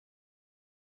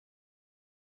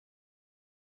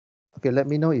Okay, let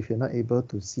me know if you're not able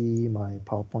to see my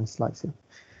PowerPoint slides here.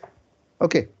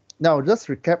 Okay, now just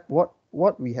recap what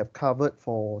we have covered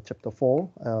for chapter 4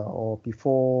 or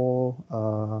before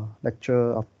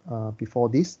lecture before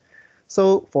this.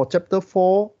 So for chapter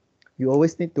 4, you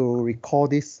always need to recall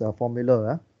this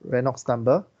formula, Reynolds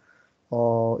number,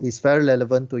 or it's very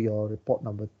relevant to your report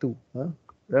number 2.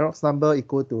 Reynolds number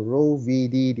equal to rho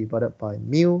VD divided by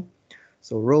mu.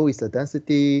 So rho is the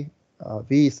density,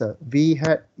 V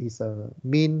hat is a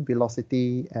mean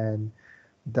velocity and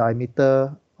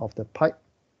diameter of the pipe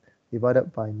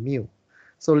divided by mu.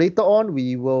 So later on,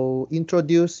 we will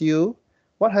introduce you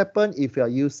what happens if you are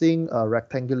using a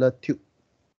rectangular tube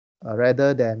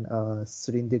rather than a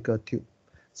cylindrical tube.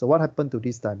 So what happened to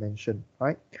this dimension,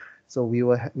 right? So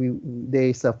there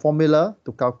is a formula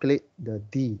to calculate the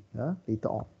D later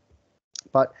on.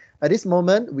 But at this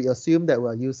moment, we assume that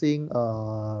we're using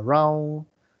a round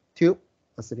tube,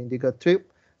 a cylindrical tube.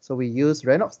 So we use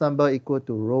Reynolds number equal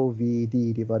to rho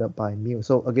VD divided by mu.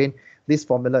 So again, this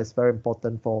formula is very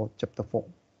important for chapter 4.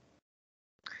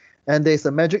 And there's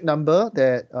a magic number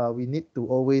that we need to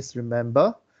always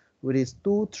remember, which is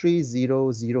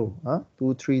 2300.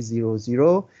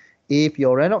 2300. If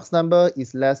your Reynolds number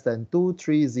is less than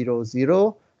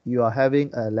 2300, you are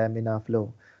having a laminar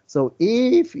flow. So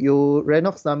if your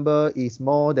Reynolds number is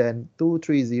more than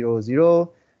 2300,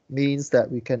 means that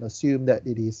we can assume that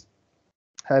it is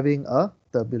having a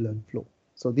turbulent flow.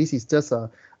 So this is just a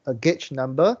gauge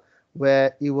number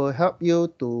where it will help you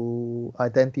to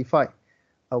identify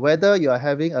whether you are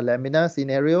having a laminar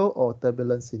scenario or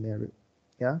turbulent scenario.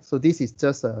 Yeah, so this is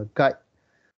just a guide,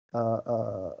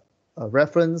 a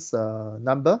reference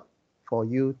number for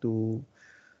you to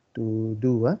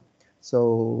do.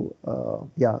 So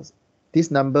yeah,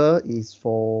 this number is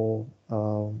for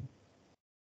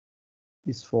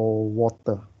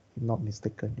water, if not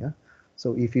mistaken. Yeah.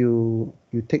 So if you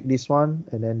take this one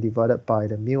and then divide it by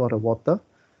the mu of the water,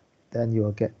 then you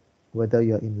will get whether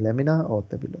you're in laminar or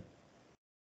turbulent.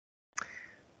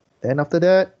 Then after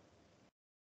that,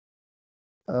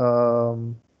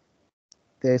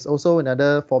 there's also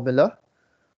another formula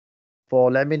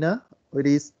for laminar. It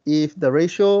is if the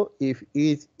ratio, if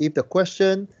the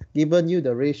question given you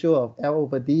the ratio of L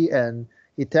over D and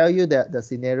it tell you that the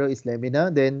scenario is laminar,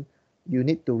 then you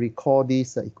need to recall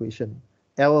this equation.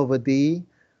 L over D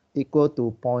equal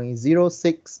to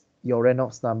 0.06 your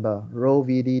Reynolds number, rho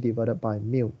VD divided by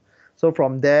mu. So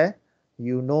from there,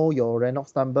 you know your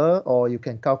Reynolds number, or you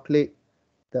can calculate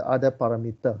the other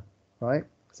parameter, right?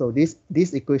 So this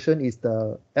equation is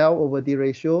the L over D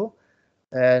ratio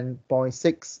and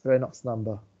 0.6 Reynolds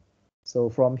number. So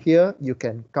from here, you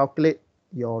can calculate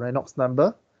your Reynolds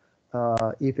number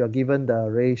if you're given the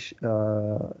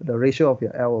ratio of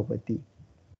your L over D.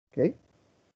 Okay.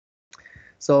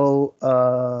 So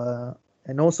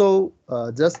and also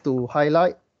just to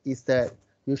highlight is that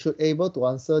you should able to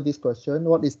answer this question: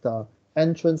 what is the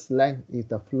entrance length if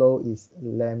the flow is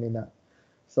laminar?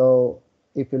 So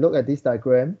if you look at this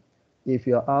diagram, if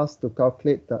you're asked to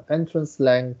calculate the entrance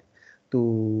length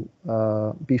to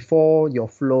before your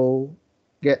flow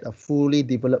get a fully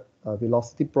developed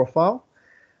velocity profile,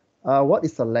 what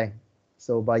is the length?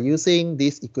 So by using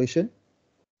this equation,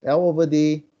 L over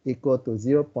D equal to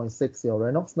 0.6 your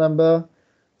Reynolds number.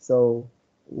 So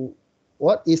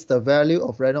what is the value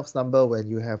of Reynolds number when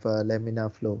you have a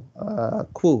laminar flow?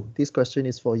 Cool, this question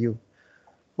is for you.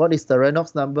 What is the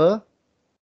Reynolds number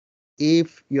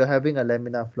if you're having a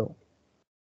laminar flow?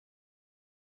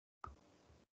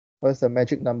 What's the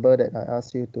magic number that I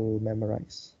asked you to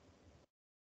memorize?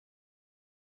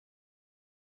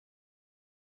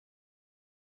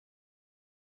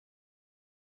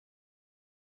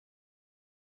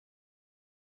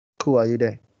 Cool, are you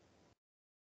there?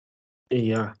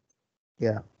 Yeah.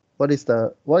 Yeah. What is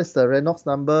the Reynolds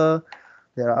number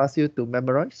that I asked you to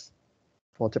memorize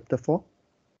for chapter 4?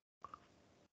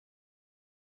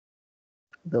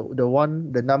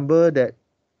 The number that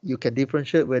you can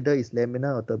differentiate whether it's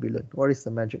laminar or turbulent. What is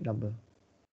the magic number?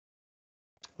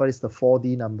 What is the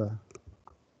 4D number?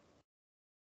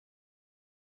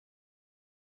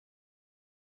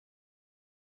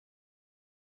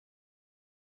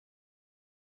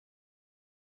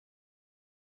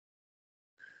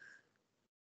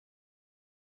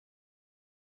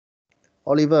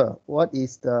 Oliver, what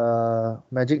is the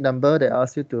magic number that I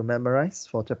asked you to memorize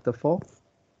for chapter 4?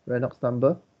 Reynolds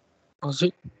number? Was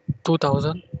it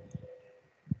 2000?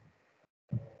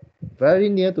 Very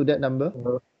near to that number.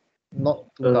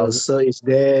 Not 2000. Sir, is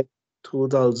there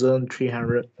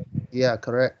 2300? Yeah,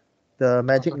 correct. The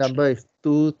magic number is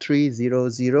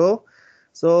 2300.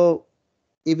 So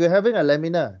if you're having a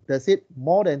laminar, does it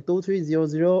more than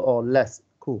 2300 or less?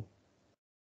 Cool.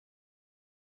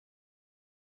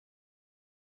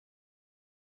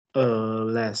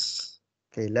 Less.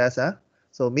 Okay, less, huh?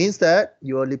 So means that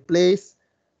you will replace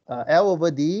L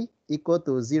over D equal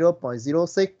to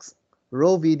 0.06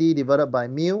 rho VD divided by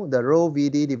mu. The rho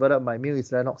VD divided by mu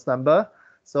is Reynolds number.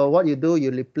 So what you do,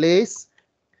 you replace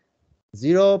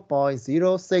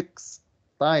 0.06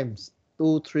 times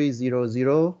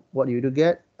 2300. What do you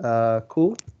get?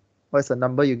 Cool. What's the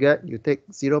number you get? You take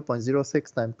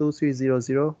 0.06 times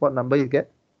 2300. What number you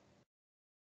get?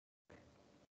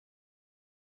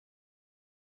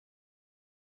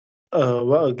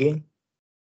 What again?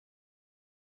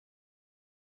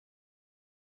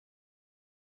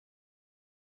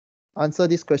 Answer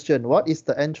this question. What is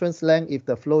the entrance length if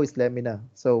the flow is laminar?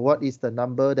 So what is the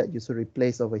number that you should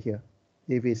replace over here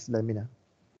if it's laminar?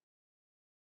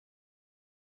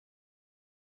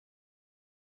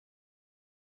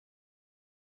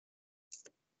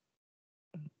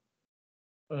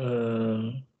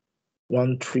 Uh,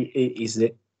 138 is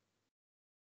it?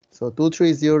 So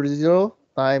 2300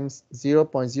 times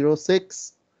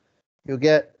 0.06, you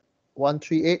get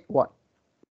 138 what?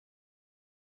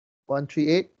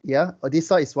 138, yeah. This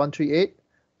side is 138,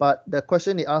 but the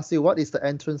question it asks you what is the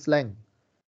entrance length?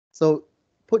 So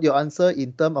put your answer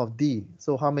in term of D.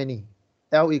 So how many?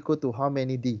 L equal to how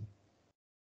many D?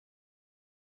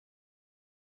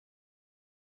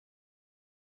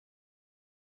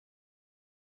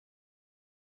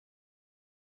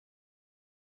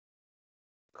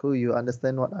 Could you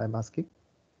understand what I'm asking?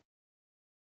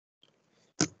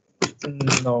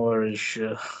 Not very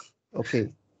sure.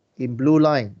 Okay, in blue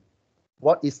line,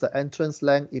 what is the entrance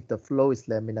length if the flow is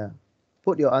laminar?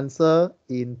 Put your answer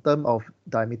in term of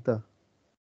diameter.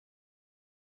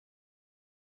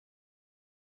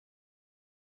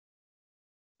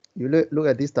 You look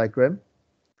at this diagram.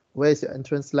 Where is your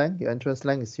entrance length? Your entrance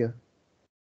length is here.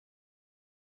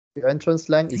 Your entrance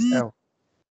length is L.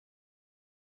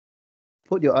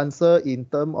 Put your answer in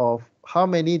term of how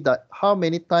many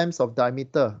times of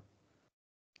diameter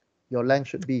your length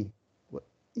should be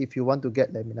if you want to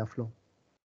get laminar flow.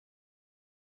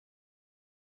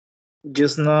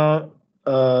 Just now,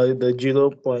 the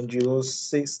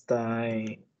 0.06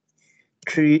 times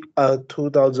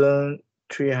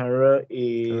 2,300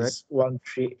 is Correct.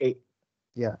 138.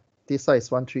 Yeah, this side is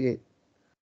 138.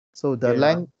 So the Yeah,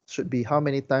 length should be how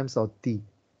many times of D?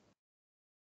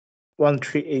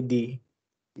 138D.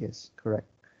 Yes, correct.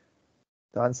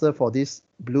 The answer for this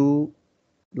blue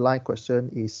line question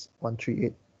is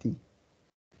 138D.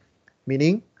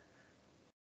 Meaning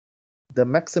the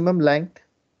maximum length,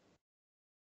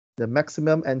 the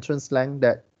maximum entrance length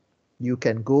that you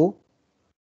can go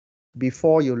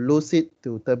before you lose it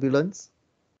to turbulence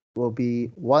will be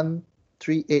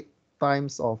 138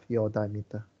 times of your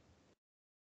diameter.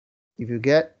 If you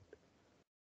get,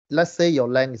 let's say your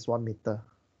length is 1 meter,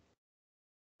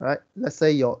 right? Let's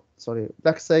say your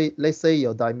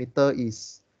diameter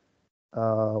is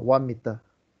 1 meter.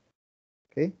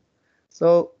 Okay,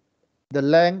 so the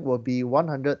length will be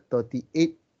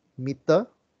 138 meter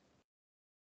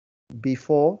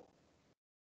before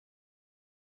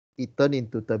it turn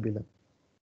into turbulent.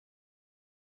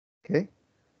 Okay,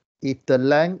 if the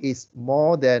length is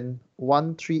more than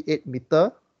 138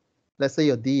 meter, let's say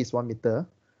your D is 1 meter.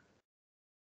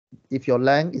 If your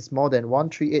length is more than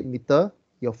 138 meter,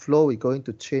 your flow is going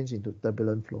to change into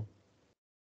turbulent flow.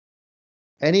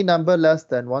 Any number less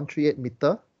than 138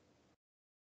 meter,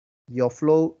 your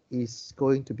flow is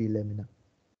going to be laminar.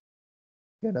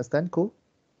 You understand? Cool.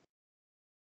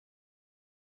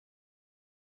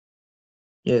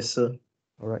 Yes, sir.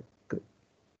 All right, good.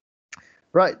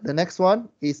 Right, the next one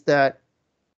is that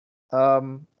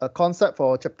a concept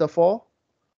for chapter 4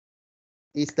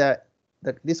 is that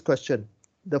this question,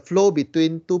 the flow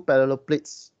between two parallel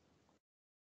plates,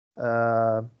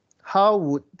 how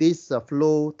would this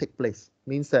flow take place?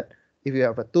 Means that if you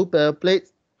have a two parallel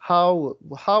plates, how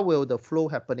will the flow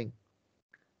happening?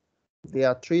 There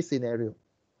are three scenarios.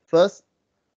 First,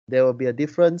 there will be a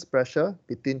difference pressure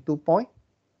between 2 points.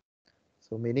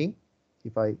 So meaning,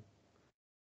 if I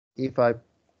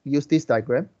use this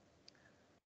diagram,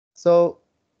 so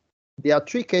there are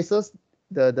three cases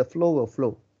the flow will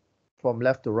flow from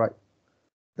left to right.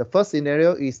 The first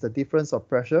scenario is the difference of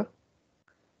pressure.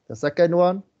 The second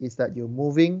one is that you're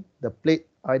moving the plate,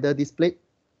 either this plate,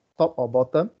 top or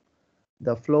bottom,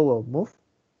 the flow will move.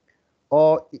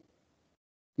 Or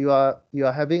you are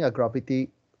having a gravity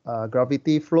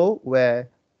flow where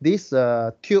this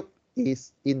tube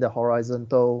is in the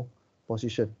horizontal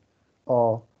position,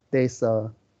 or there's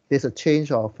a there's a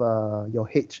change of your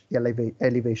H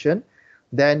elevation,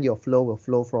 then your flow will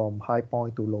flow from high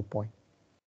point to low point.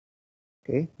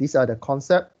 Okay, these are the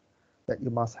concepts that you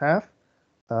must have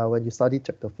when you study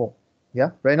chapter 4.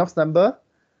 Yeah, Reynolds number,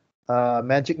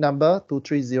 magic number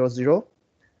 2300,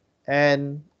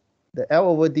 and the L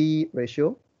over D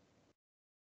ratio,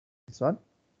 this one,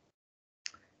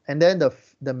 and then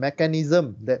the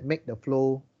mechanism that make the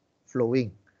flow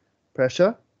flowing,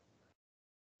 pressure,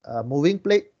 moving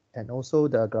plate, and also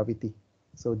the gravity.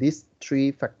 So these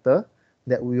three factors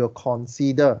that we will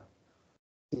consider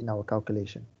in our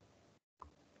calculation.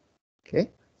 Okay,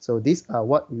 so these are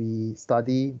what we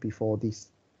study before this.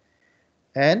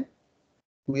 And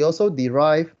we also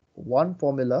derive one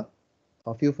formula,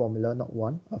 a few formula, not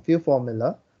one, a few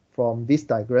formula from this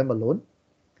diagram alone.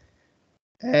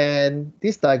 And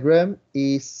this diagram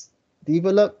is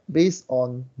developed based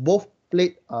on both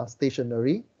plates are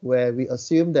stationary, where we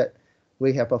assume that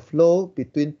we have a flow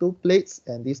between two plates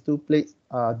and these two plates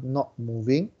are not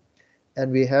moving,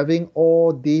 and we're having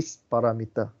all these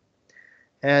parameters.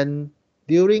 And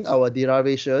during our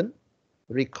derivation,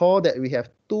 recall that we have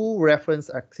two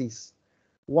reference axes.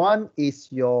 One is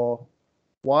your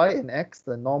y and x,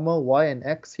 the normal y and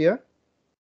x here,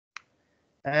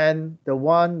 and the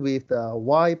one with the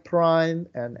y prime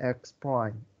and x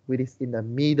prime, which is in the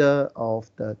middle of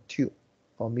the tube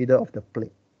or middle of the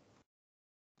plate.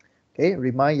 Okay,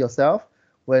 remind yourself,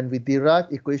 when we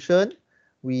derive equation,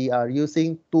 we are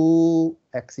using two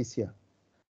axes here.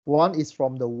 One is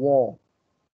from the wall,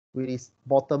 which is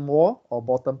bottom wall or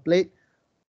bottom plate,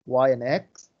 y and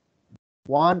x.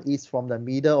 One is from the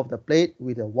middle of the plate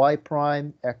with the y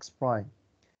prime, x prime.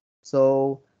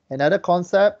 So another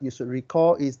concept you should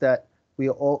recall is that we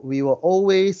will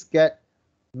always get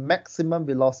maximum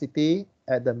velocity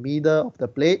at the middle of the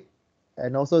plate,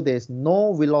 and also there's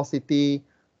no velocity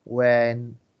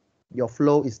when your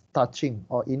flow is touching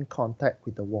or in contact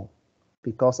with the wall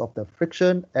because of the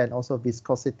friction and also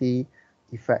viscosity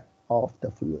effect of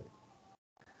the fluid.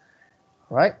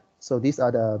 All right, so these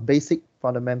are the basic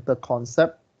fundamental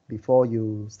concept before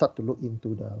you start to look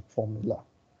into the formula.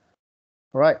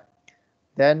 All right,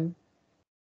 then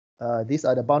these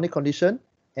are the boundary condition.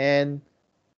 And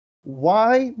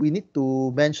why we need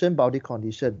to mention boundary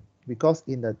condition? Because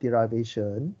in the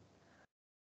derivation,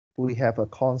 we have a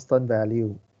constant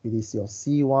value. It is your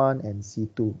C1 and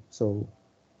C2. So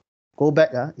go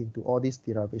back into all these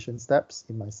derivation steps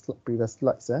in my previous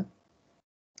slides.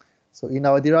 So in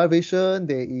our derivation,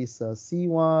 there is a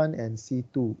C1 and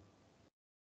C2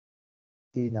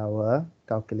 in our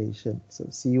calculation. So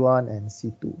C1 and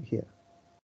C2 here.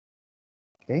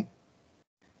 Okay.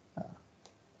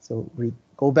 So we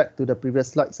go back to the previous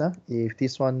slides. If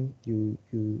this one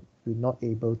you're not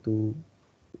able to,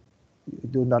 you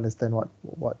don't understand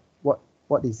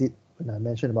what is it when I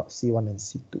mentioned about C1 and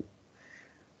C2.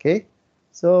 Okay,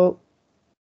 so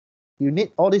you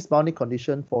need all these boundary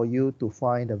condition for you to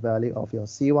find the value of your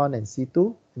C1 and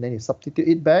C2, and then you substitute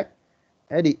it back.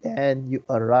 At the end, you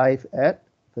arrive at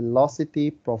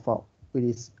velocity profile, which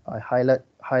is I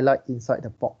highlight inside the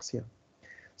box here.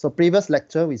 So previous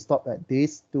lecture, we stopped at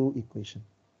these two equations.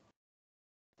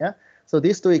 Yeah, so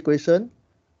these two equations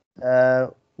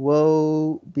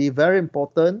will be very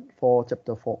important for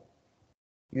chapter 4.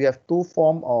 You have two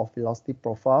forms of velocity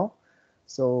profile.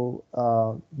 So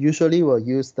usually we'll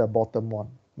use the bottom one.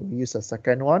 We'll use the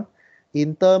second one.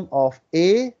 In terms of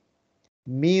A,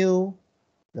 mu,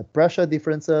 the pressure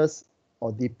differences,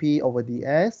 or dP over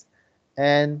ds,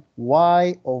 and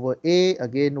y over A,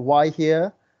 again, y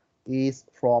here is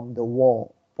from the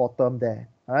wall, bottom there,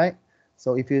 all right?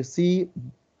 So if you see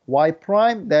y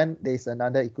prime, then there's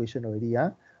another equation already.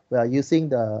 We are using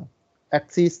the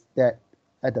axis that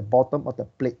at the bottom of the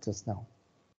plate just now.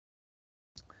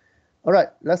 All right,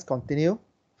 let's continue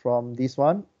from this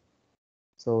one.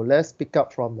 So let's pick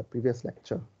up from the previous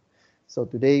lecture. So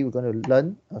today we're going to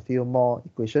learn a few more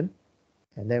equations,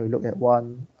 and then we look at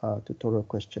one tutorial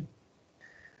question.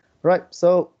 Right,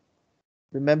 so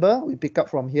remember we pick up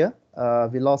from here,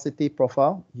 velocity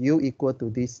profile, u equal to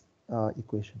this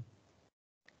equation.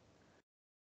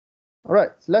 All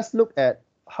right, so let's look at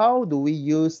how do we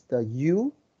use the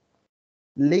u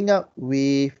link up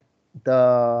with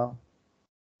the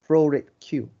flow rate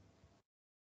Q.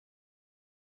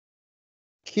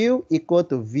 Q equal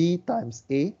to V times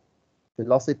A,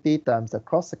 velocity times the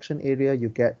cross-section area, you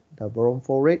get the volume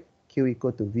flow rate, Q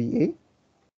equal to VA.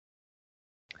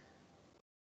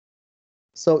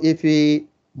 So if we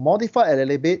modify a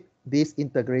little bit this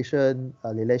integration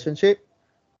relationship,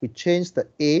 we change the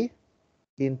A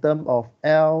in terms of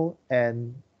L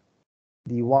and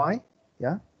dy,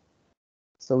 yeah.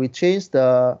 So we change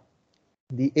the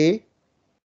A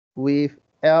with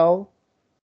L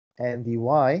and the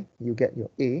Y, you get your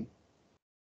A.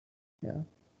 Yeah.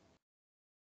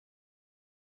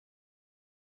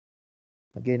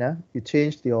 Again, you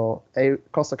change your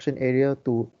cross-section area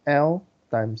to L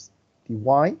times the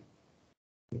Y,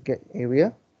 you get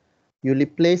area. You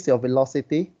replace your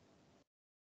velocity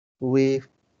with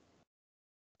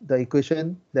the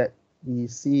equation that we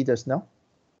see just now,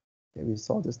 that we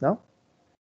saw just now.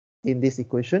 In this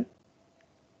equation,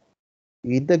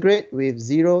 you integrate with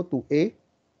 0 to A,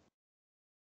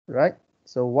 right?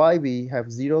 So why we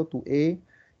have 0 to A,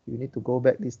 you need to go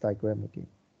back this diagram again.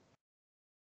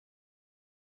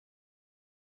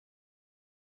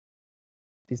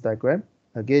 This diagram,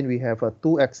 again, we have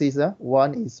two axes.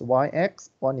 One is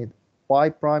y-x, one is y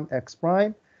prime x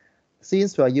prime.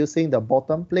 Since we are using the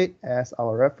bottom plate as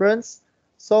our reference,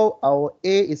 so our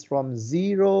A is from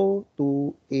 0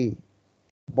 to A,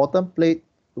 bottom plate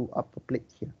to upper plate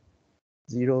here,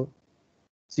 0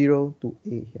 to A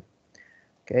here.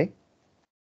 Okay,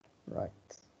 right.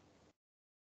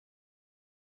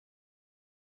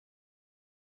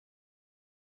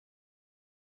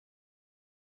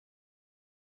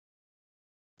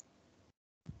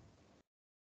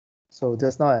 So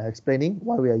just now I'm explaining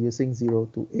why we are using 0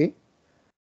 to A.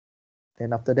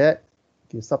 Then after that,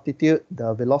 you substitute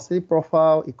the velocity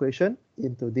profile equation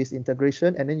into this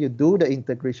integration, and then you do the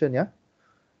integration. Yeah,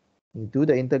 you do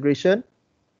the integration.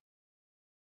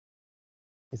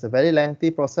 It's a very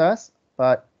lengthy process,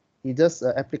 but it's just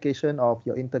an application of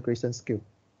your integration skill.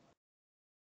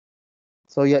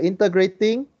 So you're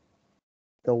integrating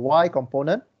the y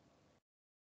component.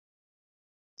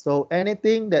 So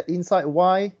anything that inside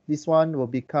y, this one will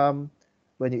become,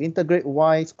 when you integrate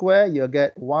y squared, you'll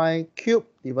get y cubed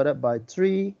divided by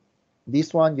 3.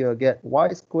 This one, you'll get y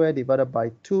squared divided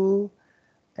by 2.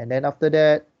 And then after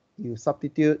that, you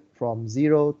substitute from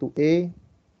 0 to a,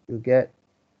 you get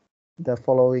the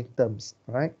following terms,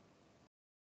 right?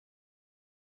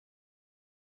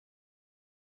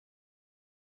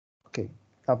 Okay,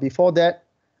 now before that,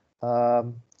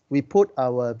 we put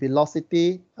our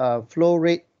velocity flow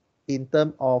rate in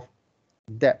terms of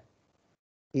depth,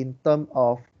 in terms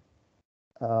of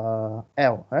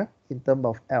L, in terms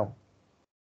of L,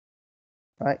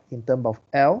 right? In terms of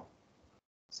L.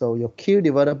 So your Q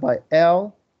divided by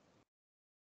L,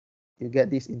 you get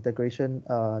this integration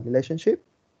relationship.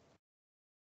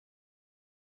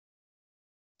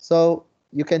 So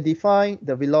you can define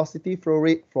the velocity flow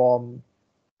rate from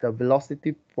the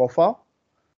velocity profile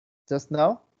just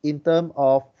now in terms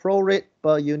of flow rate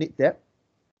per unit depth,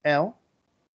 L,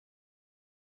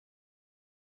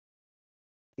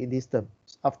 in this term.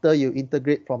 After you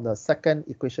integrate from the second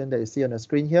equation that you see on the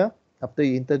screen here, after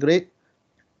you integrate,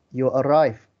 you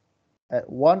arrive at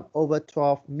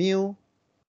 1/12 mu,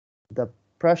 the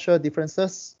pressure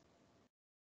differences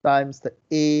times the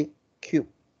A cube.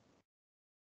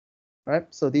 Right?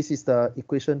 So this is the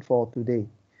equation for today.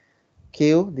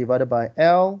 Q divided by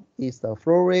L is the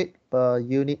flow rate per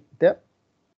unit depth,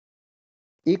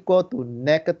 equal to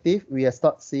negative. We are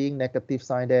start seeing negative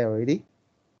sign there already.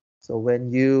 So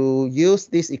when you use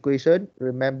this equation,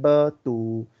 remember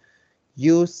to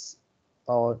use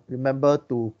or remember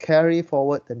to carry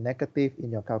forward the negative in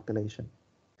your calculation.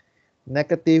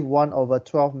 Negative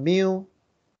 1/12 mu,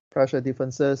 pressure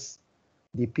differences,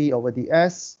 dP over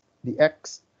ds,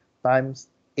 dx times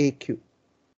A cube.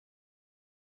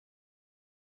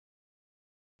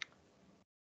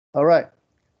 All right,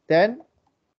 then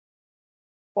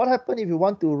what happens if you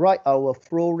want to write our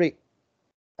flow rate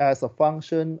as a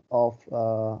function of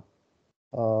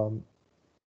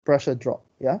pressure drop?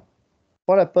 Yeah.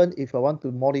 What happens if I want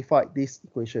to modify this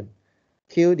equation?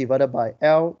 Q divided by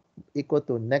L equal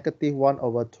to negative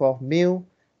 1/12 mu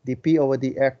dP over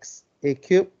dx A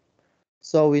cube.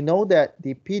 So we know that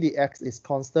dP dx is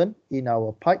constant in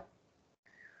our pipe,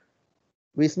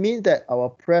 which means that our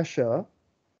pressure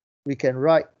we can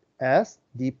write as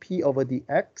dP over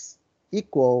dx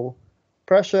equal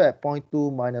pressure at point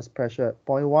 2 minus pressure at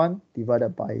point 1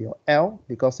 divided by your L,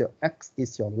 because your x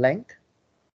is your length,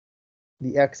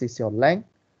 dx is your length.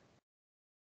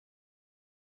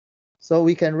 So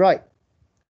we can write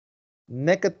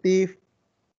negative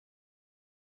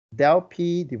del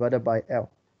P divided by L.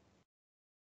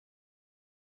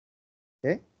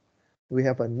 Okay, we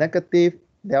have a negative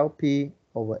del P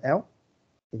over L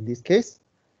in this case,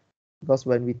 because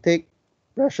when we take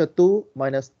pressure 2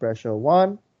 minus pressure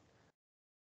 1,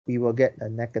 we will get a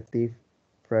negative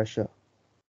pressure.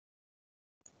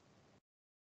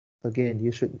 Again,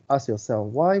 you should ask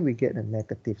yourself why we get a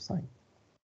negative sign.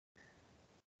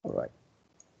 All right.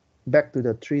 back to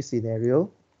the three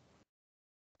scenario,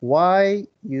 why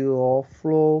your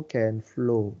flow can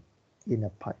flow in a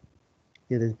pipe?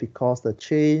 It is because the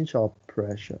change of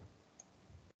pressure.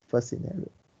 First scenario.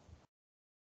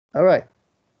 All right.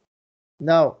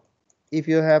 Now, if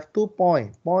you have 2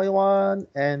 points, point 1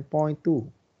 and point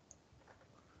 2.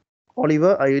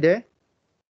 Oliver, are you there?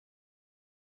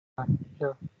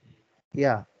 Yeah.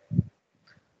 Yeah.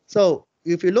 So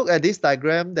if you look at this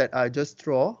diagram that I just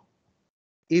draw,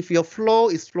 if your flow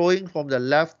is flowing from the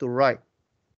left to right,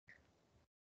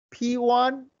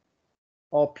 P1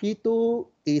 or P2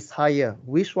 is higher.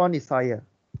 Which one is higher?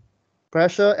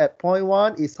 Pressure at point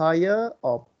 1 is higher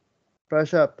or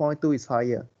pressure at point 2 is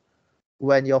higher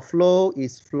when your flow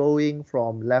is flowing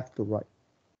from left to right?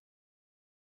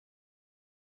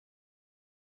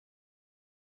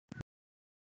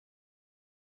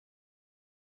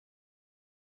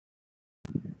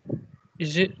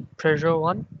 Is it pressure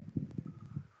one?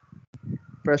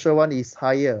 Pressure 1 is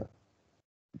higher.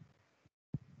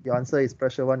 Your answer is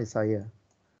pressure 1 is higher.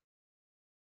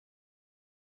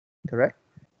 Correct?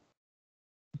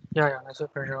 Yeah, I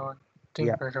said pressure one. Think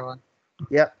Yeah. pressure one.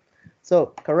 Yeah. So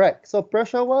correct. So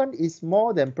pressure 1 is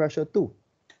more than pressure 2.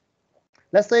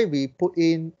 Let's say we put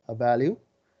in a value.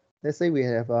 Let's say we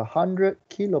have 100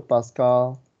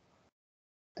 kilopascal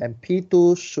and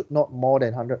P2 should not more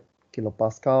than 100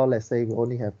 kilopascal. Let's say we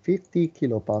only have 50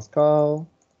 kilopascal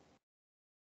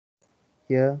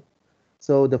here.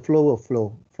 So the flow will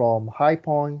flow from high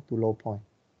point to low point,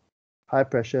 high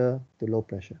pressure to low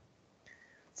pressure.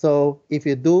 So if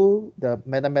you do the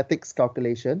mathematics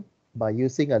calculation by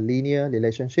using a linear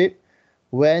relationship,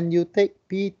 when you take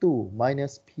P2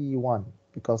 minus P1,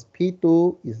 because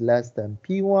P2 is less than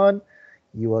P1,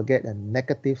 you will get a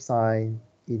negative sign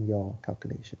in your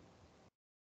calculation.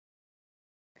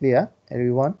 Clear,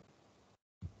 everyone?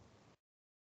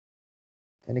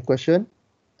 Any question?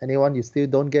 Anyone you still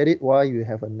don't get it? Why you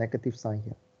have a negative sign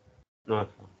here? No,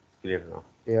 sir. Clear now.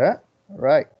 Yeah, all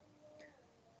right.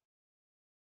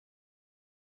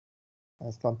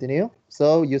 Let's continue.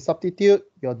 So you substitute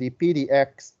your dp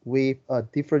dx with a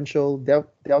differential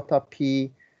delta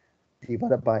p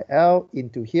divided by L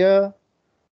into here.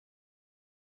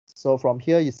 So from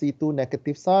here, you see two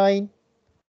negative sign.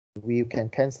 We can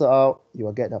cancel out. You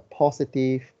will get a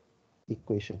positive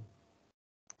equation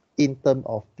in terms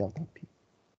of delta P.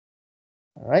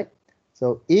 All right.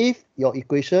 So if your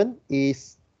equation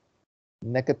is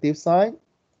negative sign,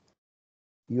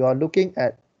 you are looking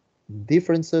at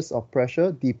differences of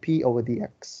pressure, dP over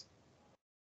dx.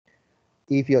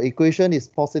 If your equation is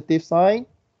positive sign,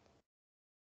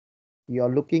 you are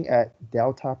looking at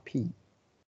delta P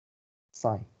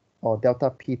sign or delta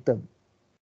P term.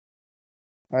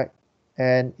 Right,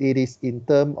 and it is in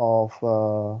term of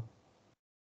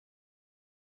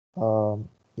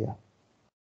yeah.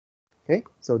 Okay,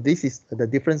 so this is the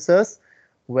differences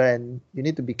when you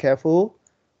need to be careful.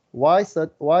 Why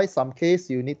some case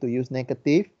you need to use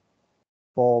negative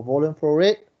for volume flow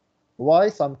rate? Why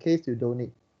some case you don't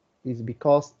need? Is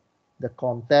because the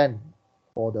content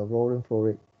for the volume flow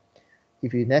rate.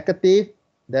 If you negative,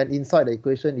 then inside the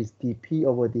equation is dP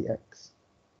over dx.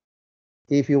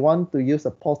 If you want to use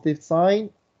a positive sign,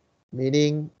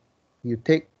 meaning you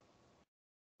take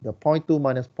the 0.2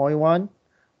 minus 0.1,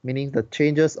 meaning the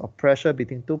changes of pressure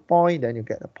between 2 points, then you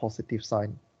get a positive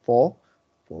sign for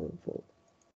volume flow.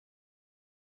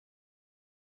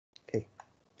 Okay,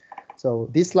 so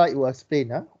this slide will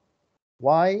explain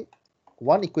why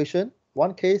one equation,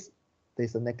 one case,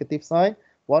 there's a negative sign,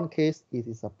 one case it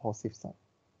is a positive sign.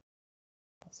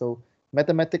 So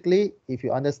mathematically, if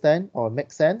you understand or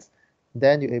make sense,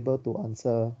 then you're able to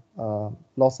answer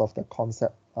lots of the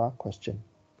concept question.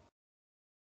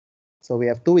 So we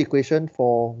have two equations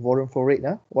for volume flow rate.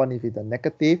 One is with the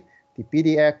negative, the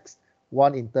PDX,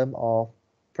 one in terms of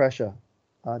pressure,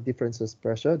 differences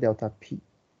pressure, delta P,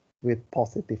 with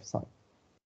positive sign.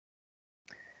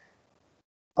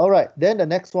 All right, then the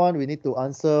next one we need to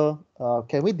answer,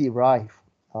 can we derive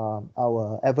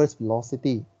our average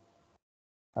velocity,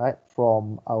 right,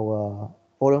 from our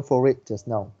volume flow rate just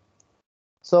now?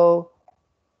 So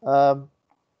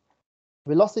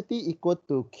velocity equal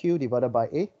to Q divided by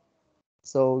A.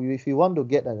 So if you want to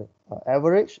get an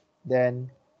average, then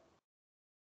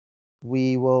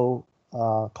we will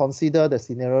consider the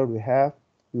scenario we have.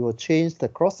 We will change the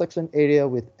cross-section area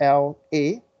with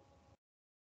LA.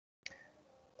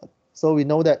 So we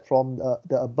know that from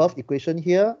the above equation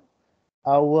here,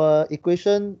 our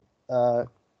equation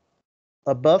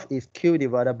above is Q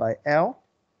divided by L.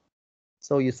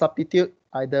 So you substitute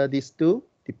either these two,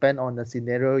 depend on the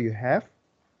scenario you have.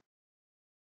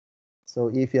 So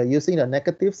if you're using the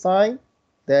negative sign,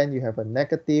 then you have a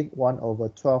negative 1 over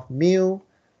 12 mu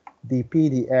dp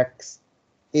dx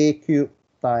a cubed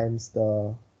times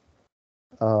the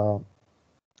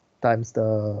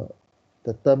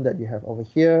term that you have over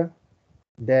here.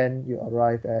 Then you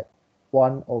arrive at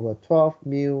 1 over 12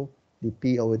 mu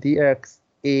dp over dx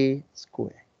a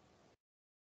squared.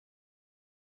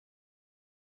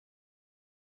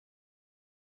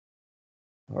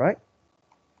 All right.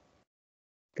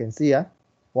 You can see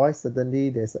why suddenly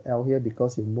there's an L here,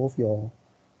 because you move your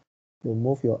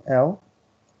L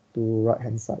to right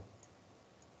hand side.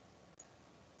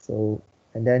 So,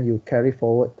 and then you carry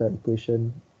forward the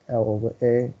equation L over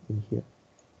A in here.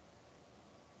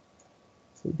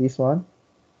 So this one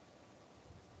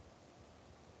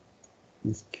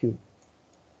is Q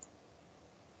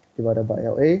divided by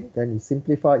LA. Then you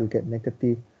simplify, you get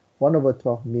negative 1 over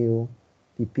 12 mu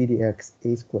dp dx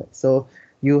a squared. So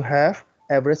you have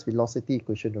average velocity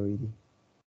equation already.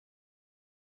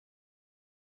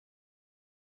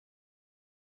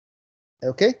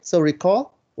 Okay, so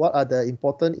recall what are the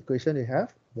important equation you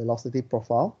have. Velocity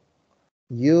profile,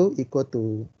 u equal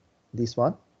to this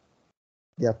one.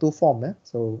 There are two forms,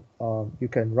 so you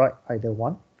can write either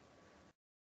one.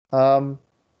 From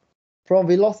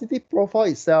velocity profile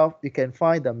itself, you can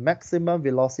find the maximum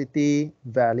velocity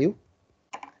value.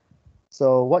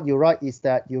 So what you write is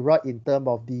that you write in terms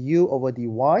of du over dy.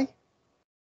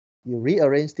 You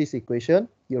rearrange this equation.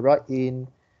 You write in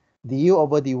du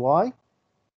over dy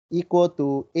equal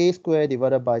to a squared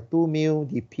divided by 2 mu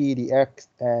dp dx,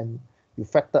 and you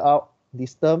factor out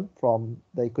this term from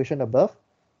the equation above.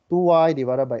 2y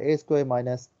divided by a squared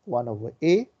minus 1 over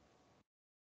a.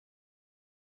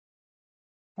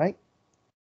 Right?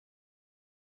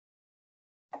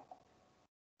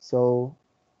 So,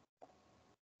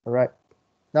 all right.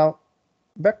 Now,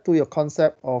 back to your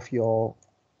concept of your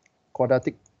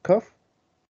quadratic curve.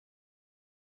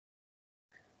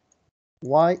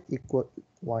 Y equal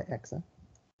yx.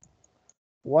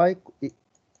 Y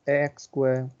ax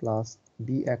squared plus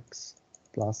bx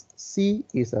plus c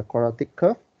is a quadratic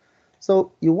curve.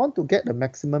 So you want to get the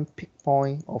maximum peak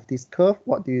point of this curve.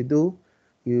 What do?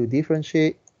 You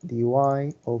differentiate dy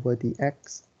over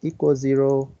dx equals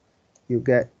 0. You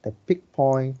get the peak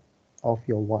point of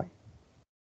your y.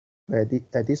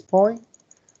 At this point,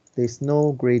 there's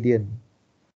no gradient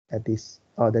at this.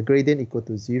 The gradient equal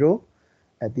to 0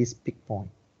 at this peak point.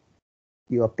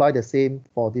 You apply the same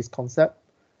for this concept.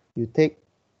 You take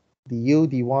du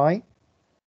dy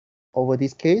over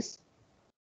this case,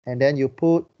 and then you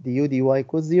put du dy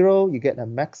equals 0, you get a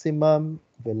maximum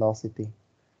velocity.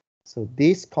 So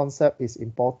this concept is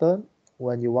important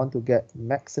when you want to get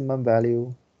maximum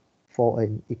value for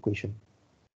an equation.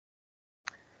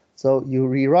 So you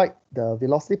rewrite the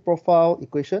velocity profile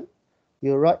equation.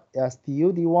 You write as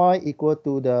du dy equal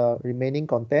to the remaining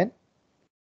content.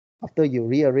 After you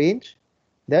rearrange,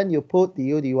 then you put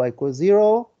du dy equals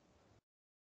 0.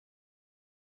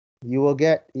 You will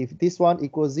get, if this one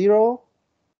equals 0,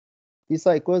 this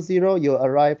side equals 0, you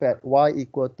arrive at y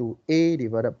equal to a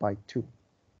divided by 2.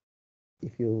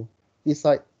 If you this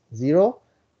side 0,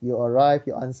 you arrive,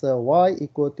 you answer y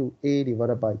equal to a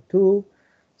divided by 2.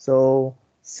 So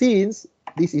since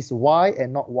this is y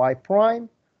and not y prime,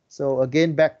 so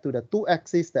again back to the two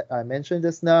axes that I mentioned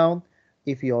just now.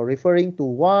 If you're referring to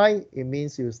y, it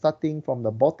means you're starting from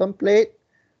the bottom plate,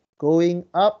 going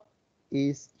up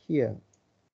is here.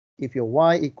 If your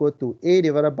y equal to a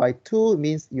divided by 2, it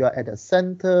means you are at the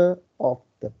center of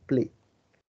the plate,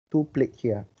 two plate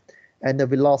here. And the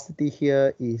velocity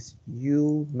here is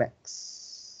u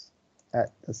max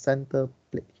at the center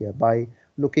plate here by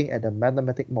looking at the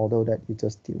mathematical model that you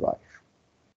just derived.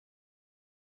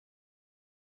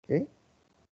 Okay.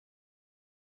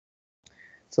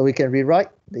 So we can rewrite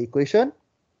the equation.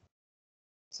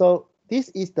 So this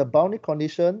is the boundary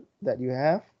condition that you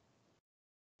have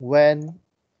when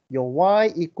your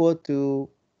y equal to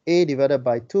a divided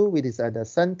by 2, which is at the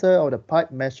center of the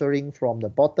pipe measuring from the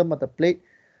bottom of the plate,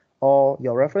 or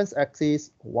your reference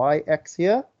axis yx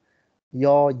here,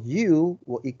 your u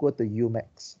will equal to u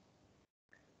max.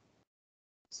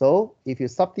 So if you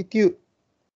substitute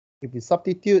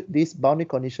this boundary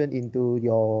condition into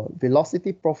your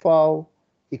velocity profile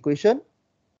equation,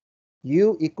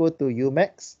 u equal to u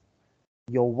max,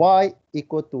 your y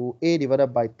equal to a divided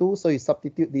by 2. So you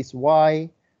substitute this y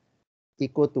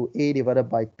equal to a divided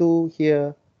by 2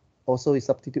 here. Also, you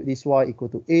substitute this y equal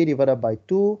to a divided by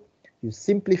 2. You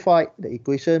simplify the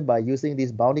equation by using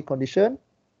this boundary condition.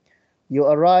 You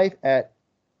arrive at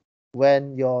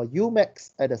when your u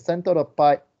max at the center of the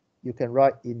pipe, you can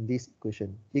write in this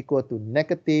equation equal to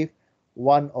negative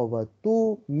 1 over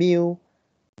 2 mu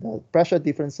the pressure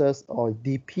differences, or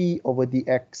dP over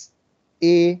dx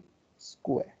A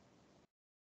square.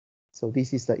 So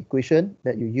this is the equation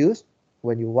that you use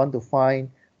when you want to find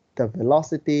the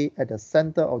velocity at the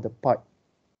center of the pipe,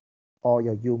 or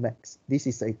your Umax. This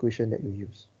is the equation that you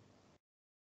use.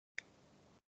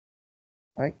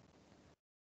 Right?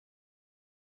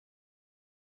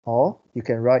 Or you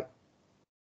can write,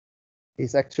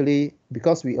 it's actually,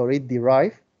 because we already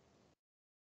derived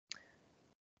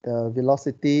the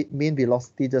velocity, mean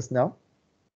velocity just now,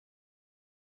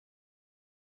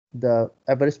 the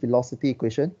average velocity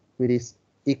equation, which is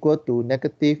equal to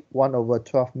negative 1 over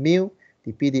 12 mu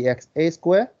dP dx A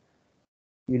square.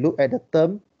 You look at the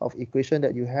term of equation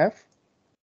that you have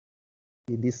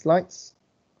in these slides,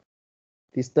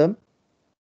 this term,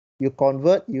 you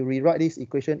convert, you rewrite this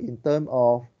equation in terms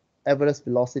of average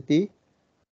velocity.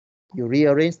 You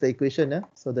rearrange the equation,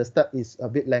 so the step is a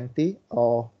bit lengthy,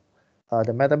 or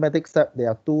the mathematics step, there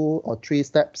are 2 or 3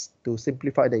 steps to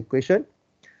simplify the equation.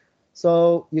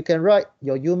 So you can write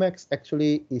your Umax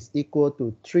actually is equal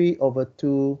to 3 over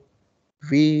 2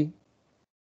 V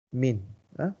min,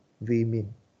 V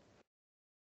min.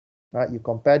 Right, you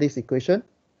compare this equation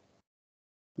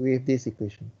with this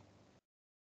equation.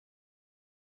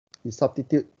 You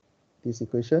substitute this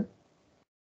equation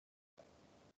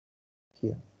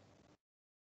here,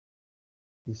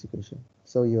 this equation.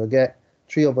 So you will get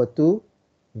 3 over 2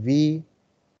 V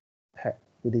hat,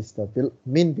 which is the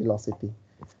mean velocity.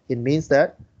 It means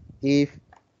that if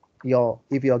you're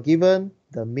given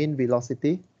the mean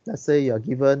velocity, let's say you're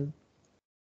given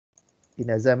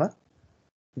in exam, if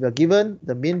you're given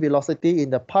the mean velocity in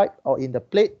the pipe or in the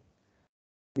plate,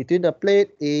 between the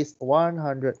plate is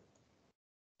 100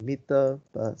 meter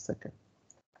per second.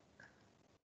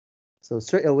 So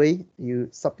straight away, you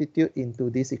substitute into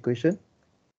this equation,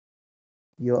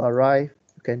 you arrive,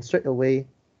 you can straight away,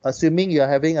 assuming you're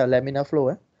having a laminar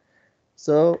flow,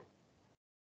 so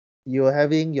you're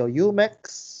having your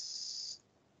Umax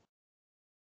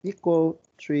equal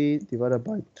 3 divided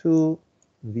by 2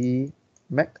 V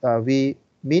max, V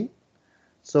min.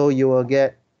 So you will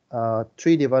get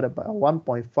 3 divided by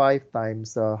 1.5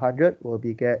 times 100 will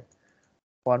be get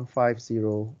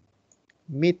 150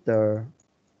 meter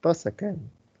per second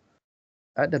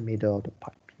at the middle of the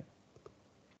pipe.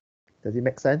 Does it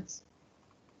make sense?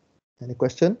 Any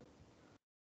question?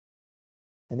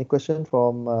 Any question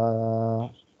from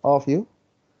all of you?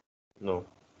 No.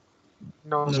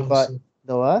 No, No, sir. But sir.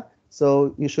 no,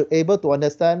 so you should able to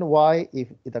understand why, if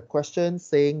the question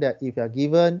saying that if you are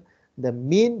given the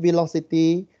mean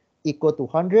velocity equal to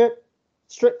 100,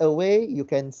 straight away you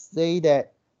can say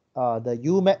that the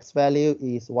Umax value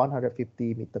is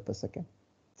 150 meter per second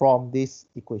from this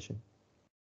equation.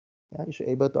 Yeah, you should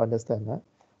able to understand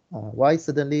why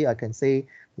suddenly I can say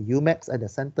the Umax at the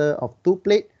center of 2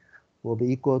 plate will be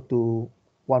equal to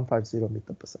 150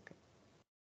 meter per second.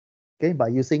 Okay, by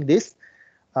using this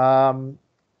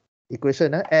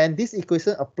equation, and this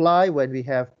equation apply when we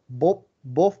have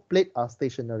both plate are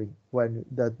stationary. When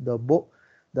the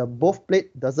both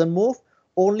plate doesn't move,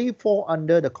 only fall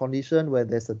under the condition where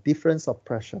there's a difference of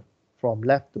pressure from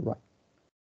left to right.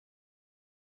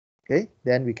 Okay,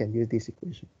 then we can use this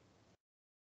equation.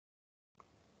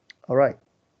 All right.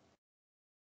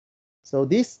 So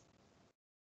these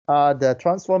are the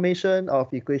transformation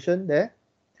of equation there.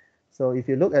 So if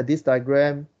you look at this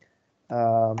diagram,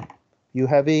 you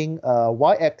having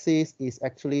y-axis is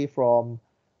actually from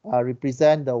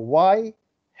represent the y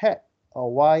hat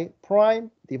or y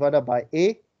prime divided by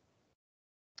a.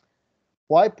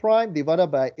 Y prime divided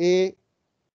by a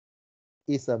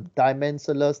is a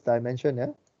dimensionless dimension.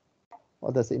 Yeah?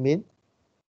 What does it mean?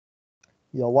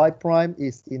 Your y prime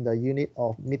is in the unit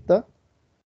of meter.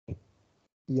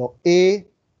 Your a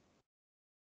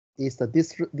is the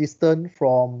distance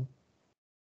from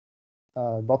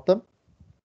bottom,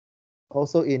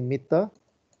 also in meter.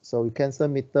 So we cancel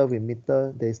meter with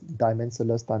meter, there's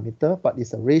dimensionless diameter, but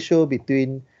it's a ratio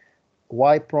between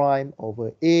y prime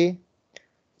over a.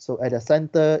 So at the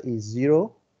center is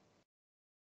 0.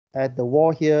 At the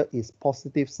wall here is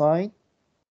positive sign,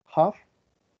 half.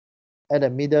 At the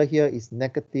middle here is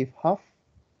negative half.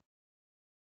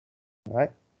 All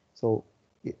right. So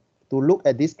to look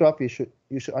at this graph, you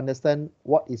should understand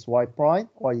what is y prime,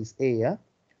 what is a. Yeah?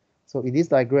 So in this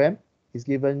diagram, it's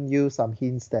given you some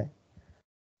hints there.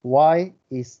 Y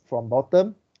is from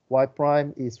bottom, y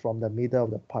prime is from the middle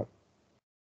of the pipe.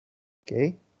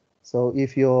 Okay, so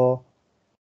if your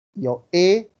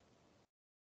a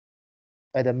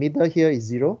at the middle here is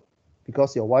 0,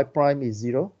 because your y prime is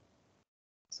 0.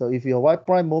 So if your y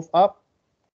prime move up,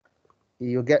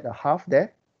 you get a half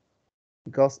there,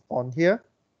 because on here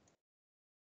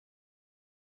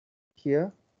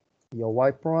here, your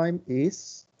y prime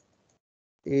is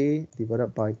a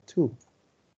divided by 2.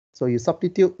 So you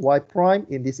substitute y prime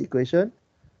in this equation,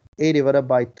 a divided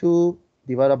by 2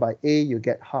 divided by a, you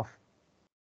get half.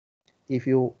 If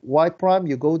you y prime,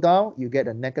 you go down, you get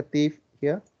a negative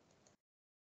here.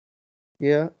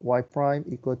 Here, y prime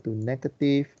equal to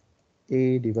negative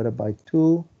a divided by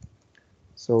 2.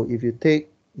 So if you take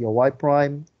your y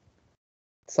prime,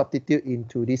 substitute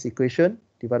into this equation,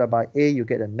 divided by a, you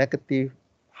get a negative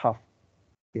half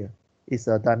here. It's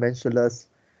a dimensionless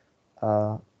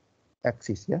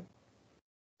axis, yeah?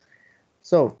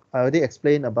 So I already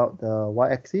explained about the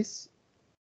y-axis.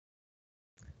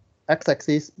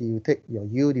 X-axis, you take your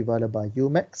u divided by u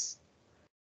max.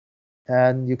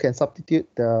 And you can substitute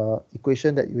the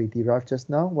equation that we derived just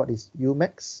now. What is u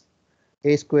max?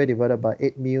 A squared divided by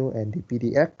 8 mu and dp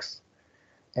dx.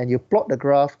 And you plot the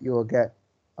graph, you will get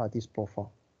this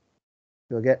profile.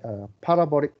 You'll get a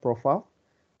parabolic profile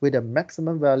with a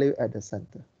maximum value at the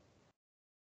center.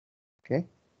 Okay,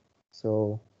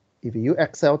 so if you use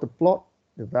Excel to plot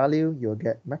the value, you'll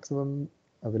get maximum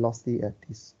velocity at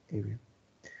this area.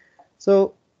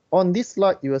 So on this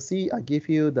slide, you will see I give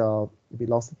you the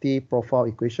velocity profile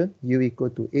equation, u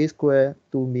equal to a squared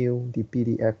 2 mu dp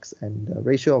dx, and the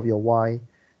ratio of your y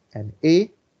and a.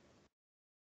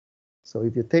 So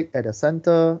if you take at the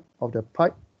center of the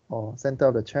pipe or center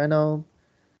of the channel,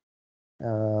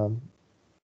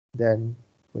 then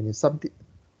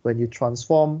when you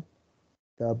transform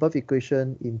the above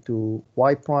equation into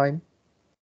y prime,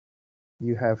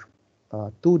 you have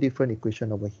two different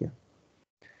equations over here.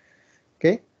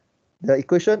 Okay, the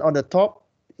equation on the top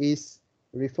is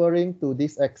referring to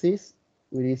this axis,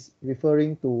 which is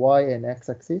referring to y and x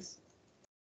axis.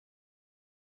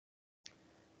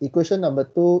 Equation number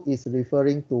 2 is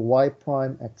referring to y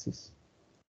prime axis.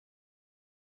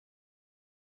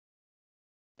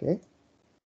 Okay,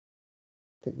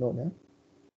 take note now.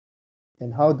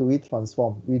 And how do we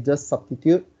transform? We just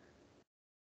substitute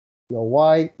your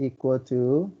y equal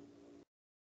to,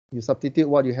 you substitute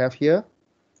what you have here,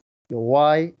 your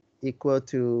y equal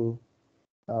to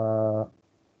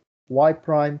y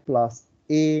prime plus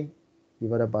a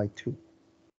divided by 2.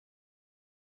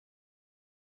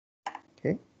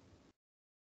 Okay,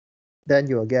 then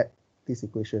you will get this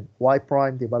equation, y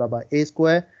prime divided by a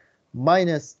squared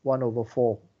minus 1 over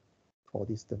 4 for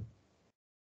this term.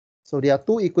 So there are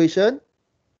two equations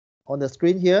on the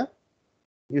screen here.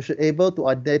 You should be able to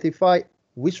identify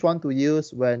which one to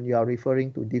use when you are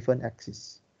referring to different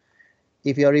axes.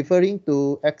 If you are referring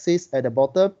to axis at the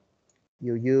bottom,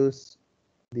 you use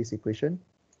this equation.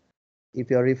 If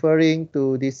you are referring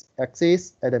to this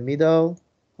axis at the middle,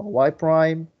 or y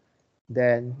prime,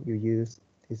 then you use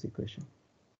this equation.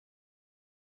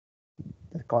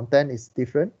 The content is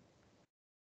different,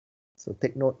 so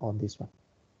take note on this one.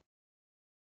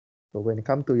 So when it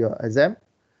comes to your exam,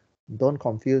 don't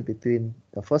confuse between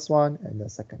the first one and the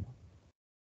second one.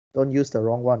 Don't use the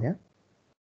wrong one, yeah?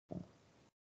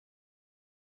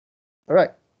 All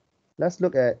right, let's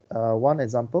look at one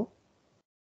example.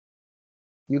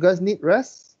 You guys need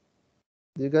rest?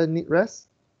 Do you guys need rest?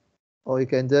 Or you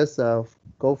can just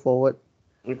go forward?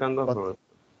 You can go forward.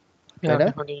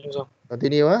 Yeah, continue.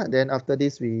 Continue, then after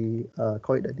this, we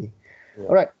call it a day. Yeah.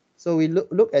 All right, so we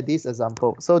look at this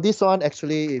example. So this one,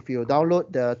 actually, if you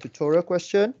download the tutorial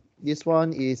question, this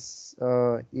one is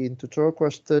in tutorial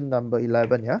question number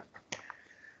 11, yeah?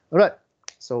 All right,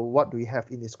 so what do we have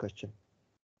in this question?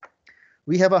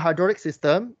 We have a hydraulic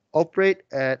system operate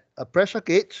at a pressure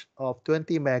gauge of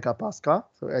 20 megapascal.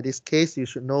 So at this case, you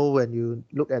should know when you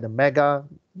look at the mega,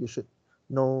 you should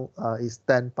know is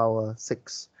 10 power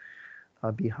 6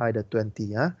 behind the 20,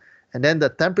 yeah? And then the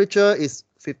temperature is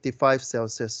 55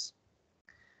 Celsius.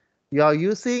 You are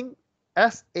using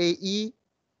SAE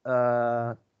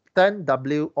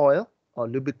 10W oil or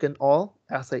lubricant oil,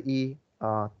 SAE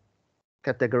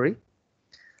category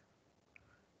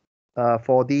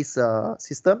for this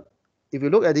system. If you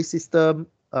look at this system,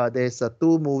 there's a not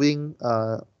two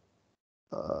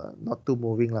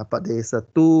moving, but there's a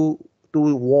two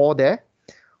wall there.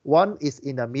 One is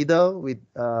in the middle with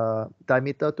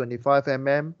diameter 25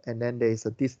 mm, and then there is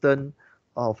a distance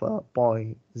of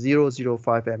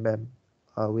 0.005 mm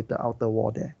with the outer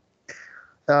wall there.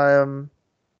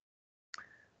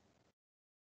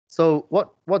 So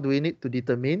what do we need to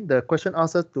determine? The question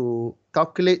asks us to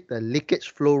calculate the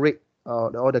leakage flow rate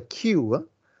or the Q.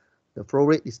 The flow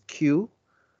rate is Q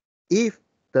if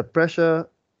the pressure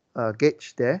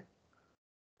gauge there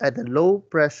at the low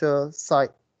pressure side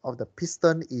of the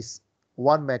piston is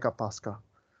 1 megapascal.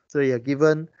 So you're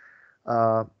given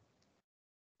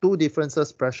two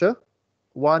differences pressure,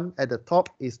 one at the top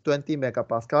is 20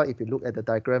 megapascal. If you look at the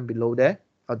diagram below there,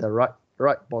 at the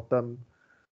right bottom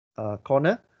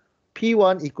corner,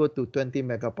 P1 equal to 20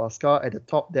 megapascal at the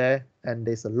top there, and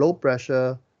there's a low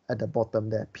pressure at the bottom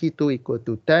there. P2 equal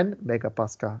to 10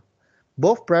 megapascal.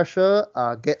 Both pressure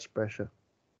are gauge pressure.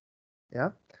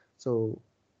 Yeah, so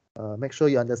make sure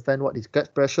you understand what is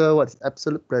gauge pressure, what is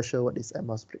absolute pressure, what is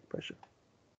atmospheric pressure.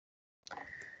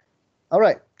 All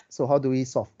right, so how do we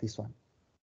solve this one?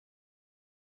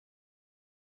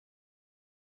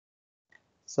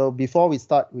 So before we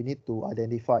start, we need to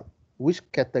identify which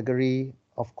category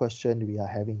of question we are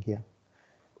having here.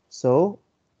 So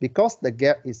because the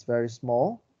gap is very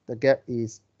small, the gap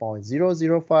is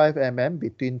 0.005 mm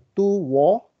between two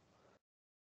walls,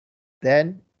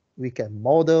 then we can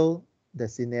model the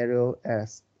scenario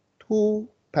as two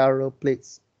parallel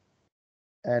plates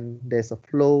and there's a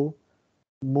flow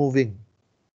moving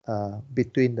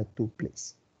between the two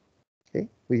plates, okay,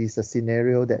 which is the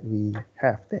scenario that we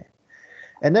have there.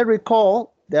 And then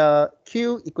recall the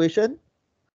Q equation,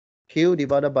 Q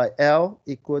divided by L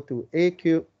equal to A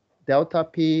cubed delta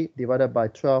P divided by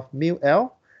 12 mu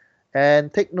L.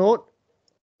 And take note,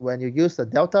 when you use the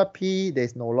delta P,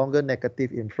 there's no longer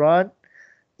negative in front.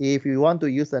 If you want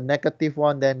to use a negative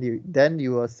one, then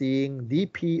you are seeing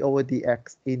dP over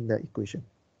dx in the equation.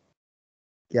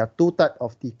 There are two types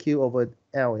of dQ over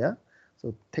L, yeah?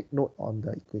 So take note on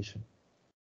the equation.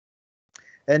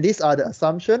 And these are the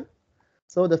assumptions.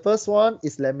 So the first one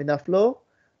is laminar flow,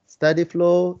 steady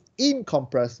flow,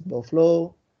 incompressible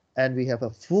flow, and we have a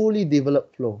fully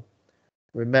developed flow.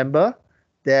 Remember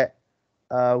that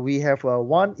we have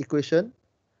one equation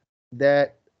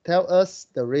that tells us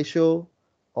the ratio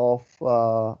of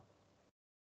the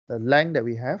length that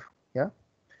we have. Yeah.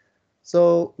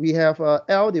 So we have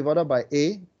L divided by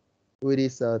A, which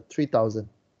is 3,000.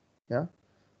 Yeah.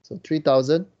 So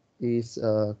 3,000 is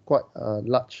quite a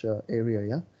large area.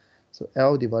 Yeah. So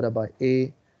L divided by A,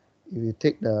 if you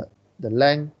take the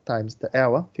length times the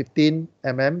L, 15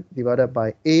 mm divided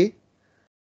by A,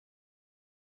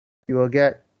 you will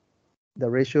get the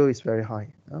ratio is very high.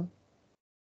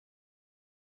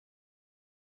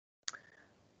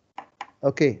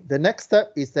 Okay, the next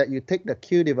step is that you take the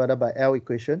Q divided by L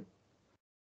equation.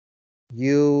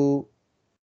 You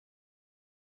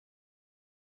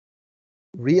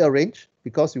rearrange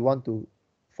because you want to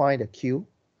find the Q.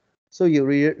 So you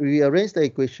rearrange the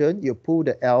equation, you pull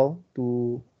the L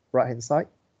to right hand side,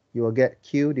 you will get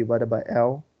Q divided by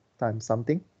L times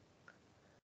something.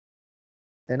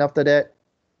 And after that,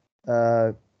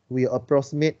 we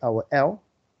approximate our L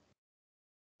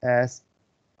as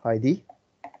pi d,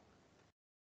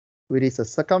 which is the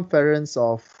circumference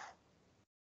of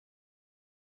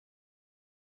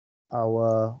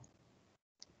our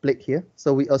plate here.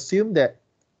 So we assume that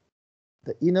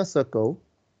the inner circle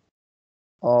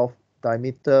of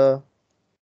diameter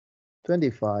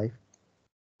 25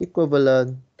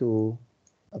 equivalent to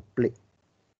a plate,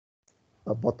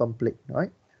 a bottom plate,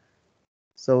 right?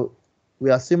 So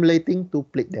we are simulating two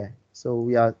plates there. So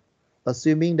we are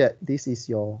assuming that this is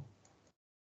your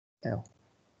L,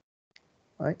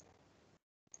 right?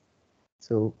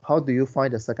 So how do you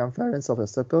find the circumference of a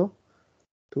circle?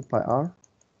 2 pi r,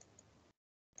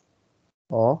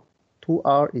 or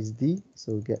 2r is d,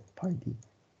 so we get pi d.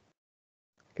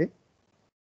 Okay.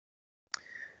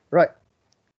 Right.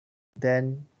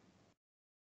 Then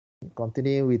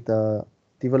continue with the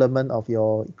development of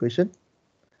your equation.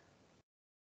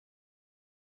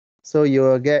 So you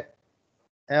will get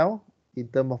L in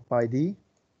terms of pi d.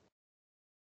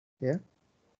 Yeah.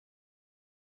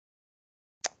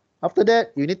 After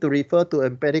that, you need to refer to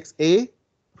appendix A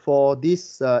for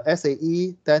this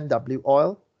SAE 10W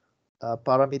oil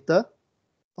parameter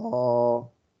or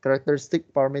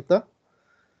characteristic parameter.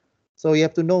 So you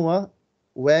have to know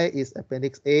where is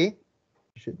appendix A.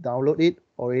 You should download it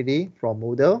already from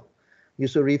Moodle. You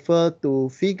should refer to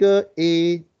figure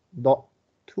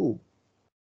A.2.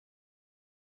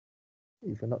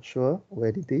 If you're not sure where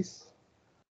it is,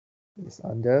 it's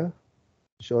under,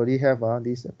 you should already have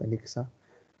this appendix. So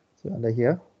under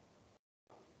here.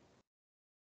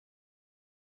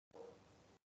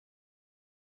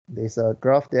 There's a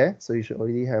graph there, so you should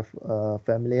already have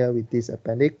familiar with this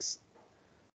appendix.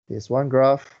 There's one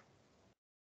graph,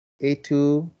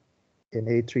 A2 and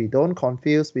A3. Don't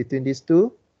confuse between these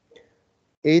two.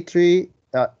 A.2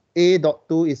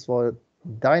 is for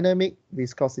dynamic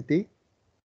viscosity.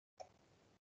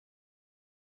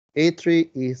 A3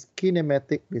 is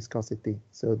kinematic viscosity.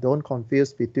 So don't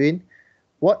confuse between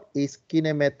what is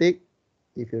kinematic.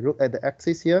 If you look at the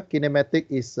axis here, kinematic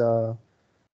is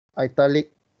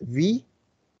italic V.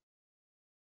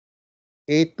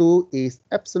 A2 is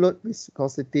absolute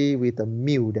viscosity with a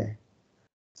mu there.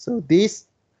 So this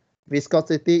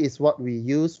viscosity is what we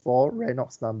use for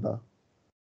Reynolds number.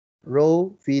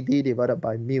 Rho Vd divided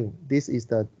by mu. This is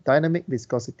the dynamic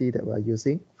viscosity that we are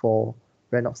using for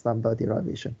Reynolds number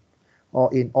derivation, or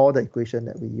in all the equation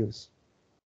that we use.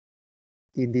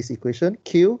 In this equation,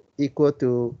 Q equal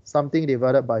to something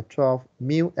divided by 12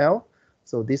 mu L.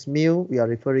 So this mu we are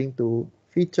referring to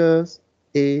features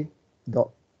A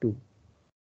dot 2.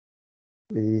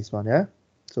 With this one, yeah.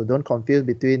 So don't confuse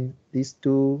between these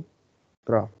two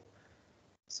graphs.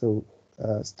 So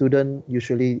student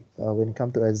usually when it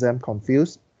comes to exam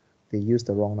confused, they use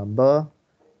the wrong number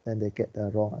and they get the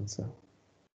wrong answer.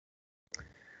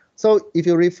 So if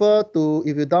you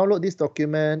download this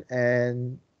document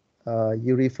and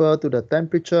you refer to the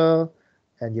temperature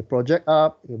and you project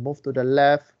up, you move to the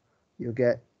left, you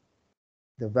get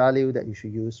the value that you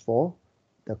should use for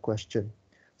the question.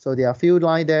 So there are a few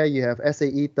lines there. You have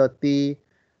SAE 30,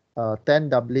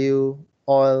 10W,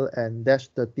 oil, and dash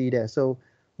 30 there. So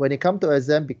when it comes to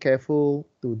exam, be careful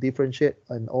to differentiate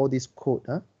on all this code,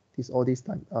 all this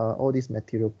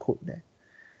material code there.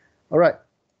 All right.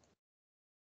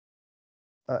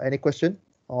 Any question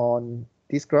on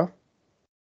this graph?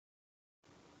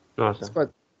 No, It's sir.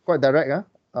 quite direct,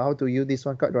 how to use this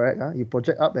one quite direct, You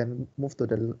project up and move to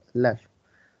the left,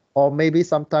 or maybe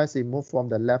sometimes you move from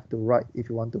the left to right if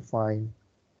you want to find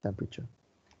temperature.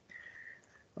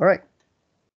 All right.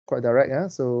 Quite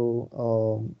direct,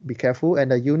 so be careful.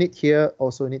 And the unit here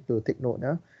also need to take note.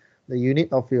 The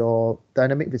unit of your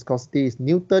dynamic viscosity is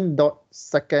Newton dot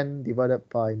second divided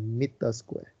by meter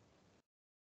square.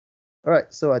 All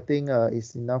right, so I think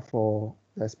it's enough for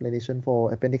the explanation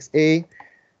for Appendix A.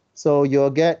 So you'll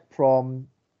get from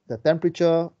the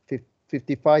temperature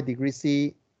 55 degrees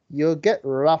C, you'll get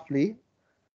roughly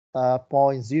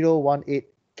 0.018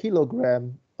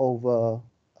 kilogram over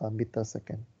a meter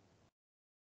second.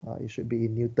 It should be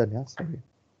in Newton, sorry.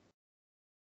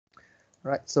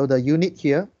 Right, so the unit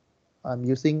here I'm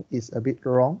using is a bit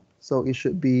wrong. So it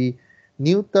should be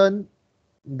Newton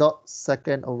dot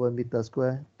second over meter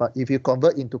square. But if you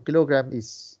convert into kilogram,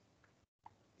 it's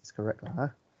correct.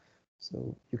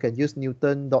 So you can use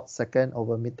Newton dot second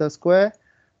over meter square,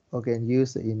 or can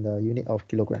use in the unit of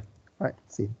kilogram. Right,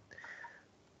 see.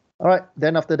 All right,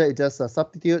 then after that, you just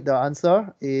substitute the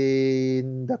answer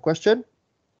in the question.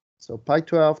 So pi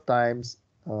 12 times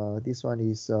this one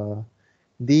is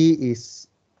D is,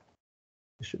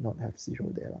 you should not have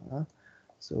 0 there.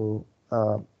 So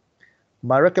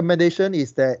my recommendation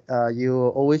is that you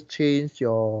always change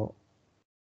your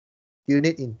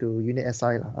unit into unit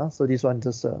SI. So this one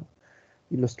just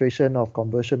illustration of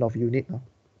conversion of unit.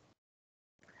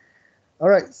 All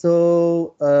right,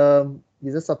 so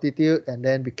you just substitute and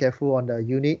then be careful on the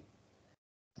unit.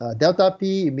 Delta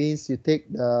P means you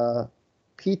take the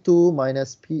P2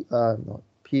 minus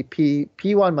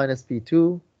P1 minus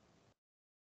P2.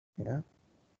 Yeah.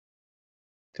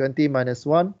 20 minus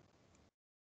 1.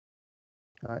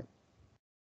 All right.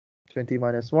 20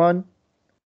 minus 1.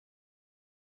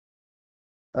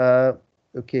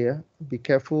 Okay, be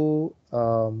careful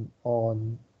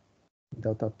on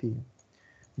delta P.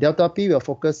 Delta P will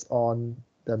focus on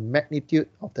the magnitude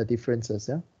of the differences,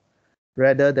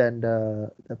 rather than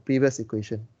the previous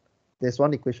equation. There's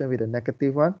one equation with a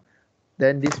negative one.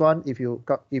 Then this one, if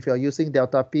you're using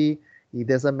delta P, it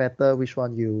doesn't matter which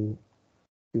one you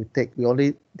take. We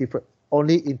only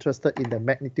interested in the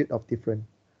magnitude of difference.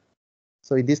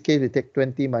 So in this case, we take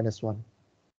 20 minus 1.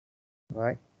 All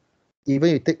right.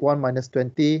 Even you take 1 minus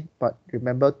 20, but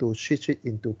remember to switch it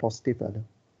into positive value.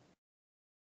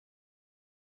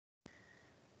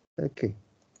 Okay.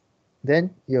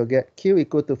 Then you'll get Q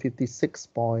equal to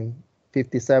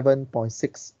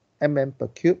 57.6 mm per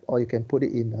cube, or you can put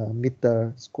it in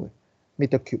meter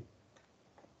cube.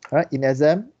 All right. In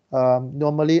exam,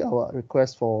 normally our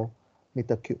request for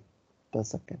meter cube per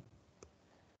second.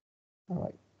 All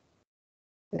right.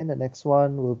 Then the next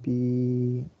one will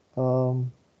be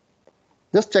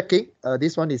just checking.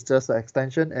 This one is just an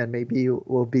extension, and maybe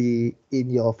will be in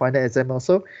your final exam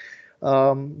also.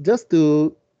 Just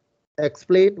to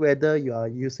explain whether you are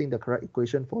using the correct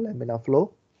equation for laminar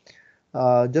flow.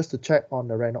 Just to check on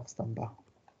the Reynolds number.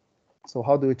 So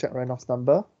how do we check Reynolds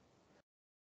number?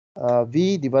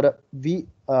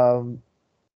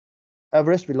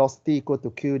 Average velocity equal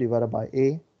to Q divided by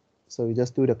A. So you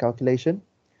just do the calculation.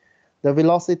 The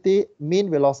velocity, mean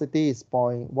velocity is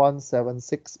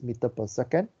 0.176 meter per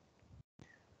second.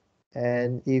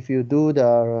 And if you do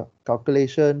the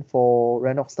calculation for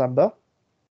Reynolds number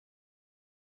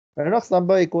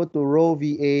equal to rho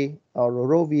VA or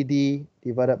rho VD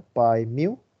divided by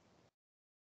mu.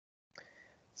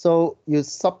 So you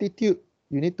substitute,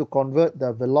 you need to convert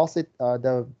the velocity,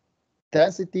 the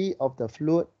density of the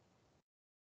fluid,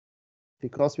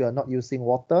 because we are not using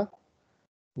water.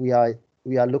 We are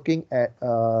looking at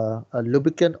a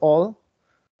lubricant oil,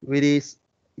 which is,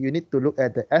 you need to look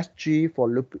at the Sg for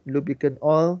lubricant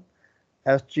oil,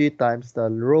 Sg times the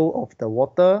rho of the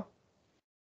water.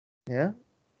 Yeah.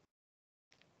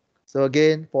 So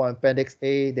again, for appendix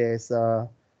A, there's a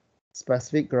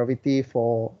specific gravity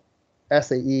for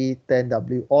SAE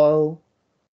 10W oil,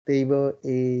 table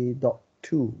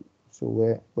A.2.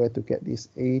 So where to get this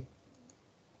A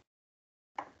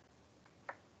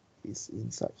is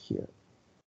inside here.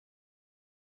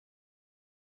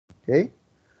 Okay,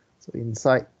 so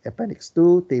inside appendix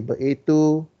 2, table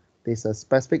A2, there's a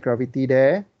specific gravity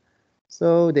there.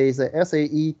 So there is a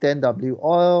SAE 10W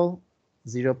oil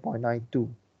 0.92.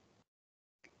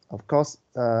 Of course,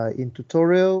 in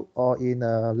tutorial or in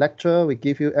a lecture, we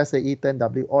give you SAE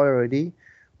 10W oil already.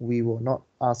 We will not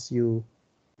ask you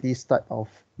this type of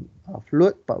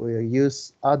fluid, but we will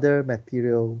use other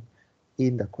material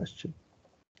in the question.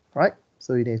 Right?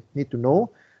 So you need to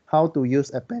know how to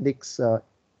use appendix A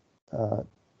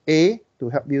to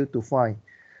help you to find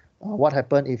what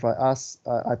happened if I ask,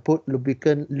 I put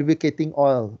lubricating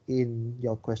oil in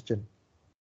your question.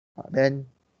 Then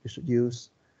you should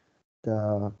use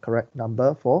the correct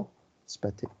number for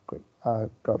specific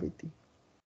gravity.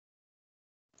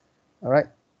 All right.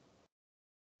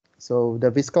 So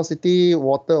the viscosity,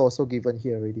 water also given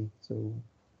here already. So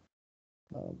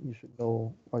you should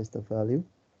know what is the value.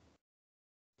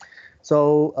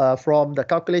 So from the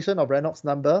calculation of Reynolds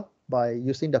number by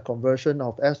using the conversion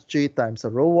of Sg times the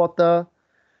rho water,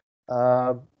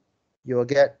 you will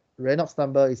get Reynolds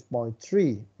number is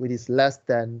 0.3, which is less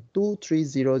than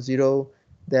 2300.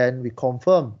 Then we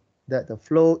confirm that the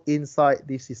flow inside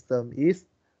this system is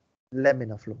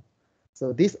laminar flow.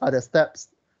 So these are the steps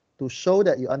to show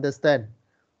that you understand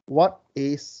what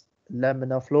is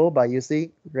laminar flow by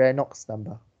using Reynolds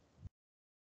number.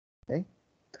 Okay.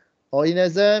 Or in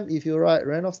exam, if you write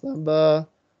Reynolds number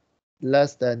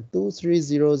less than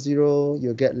 2300,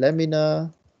 you get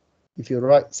laminar. If you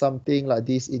write something like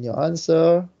this in your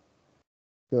answer,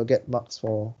 you'll get marks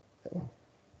for that one.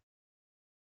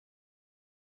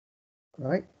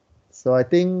 Right. So I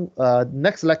think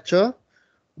next lecture,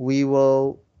 we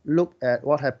will look at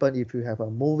what happens if you have a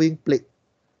moving plate.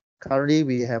 Currently,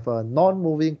 we have a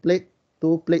non-moving plate.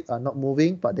 Two plates are not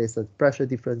moving, but there's a pressure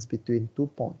difference between 2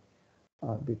 points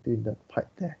between the pipe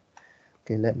there.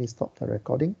 Okay, let me stop the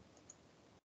recording.